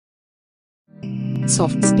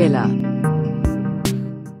SoftStella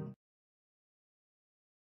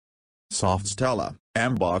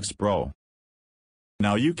Mbox Pro.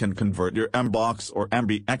 Now you can convert your Mbox or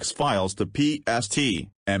MBX files to PST,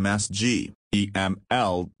 MSG,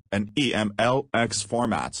 EML, and EMLX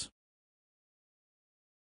formats.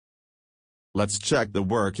 Let's check the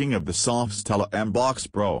working of the SoftStella Mbox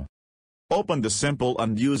Pro. Open the simple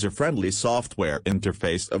and user-friendly software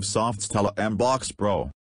interface of SoftStella Mbox Pro.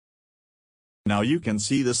 Now you can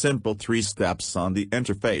see the simple 3 steps on the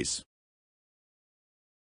interface.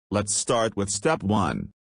 Let's start with step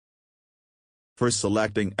 1. For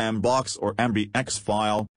selecting Mbox or MBX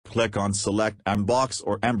file, click on Select Mbox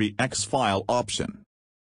or MBX file option.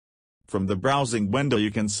 From the browsing window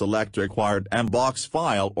you can select required Mbox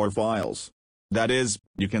file or files. That is,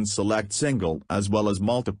 you can select single as well as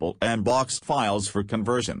multiple Mbox files for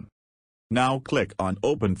conversion. Now click on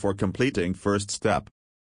Open for completing first step.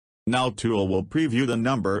 Now tool will preview the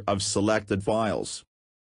number of selected files.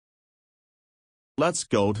 Let's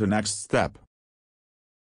go to next step.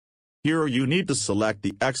 Here you need to select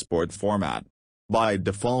the export format. By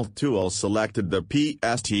default tool selected the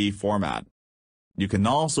PST format. You can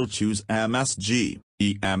also choose MSG,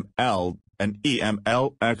 EML, and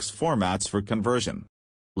EMLX formats for conversion.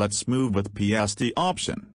 Let's move with PST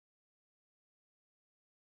option.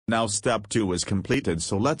 Now step 2 is completed,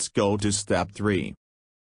 so let's go to step 3.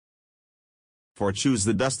 For choose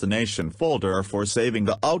the destination folder for saving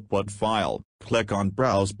the output file, click on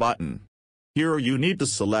Browse button. Here you need to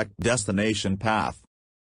select destination path.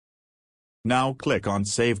 Now click on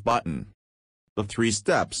Save button. The 3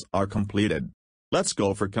 steps are completed. Let's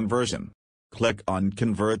go for conversion. Click on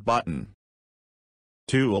Convert button.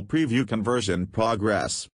 Tool preview conversion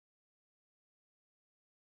progress.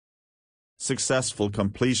 Successful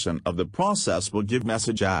completion of the process will give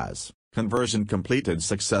message as conversion completed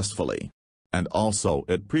successfully. And also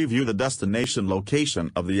it preview the destination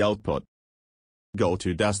location of the output. Go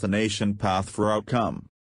to destination path for outcome.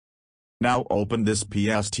 Now open this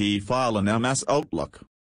PST file in MS Outlook.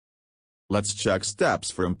 Let's check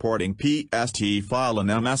steps for importing PST file in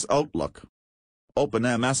MS Outlook. Open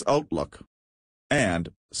MS Outlook. And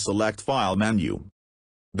select File menu.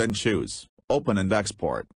 Then choose Open and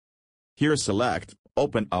Export. Here select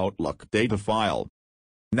Open Outlook Data File.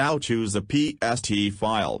 Now choose the PST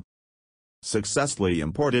file. Successfully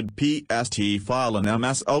imported PST file in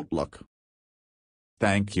MS Outlook.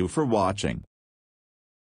 Thank you for watching.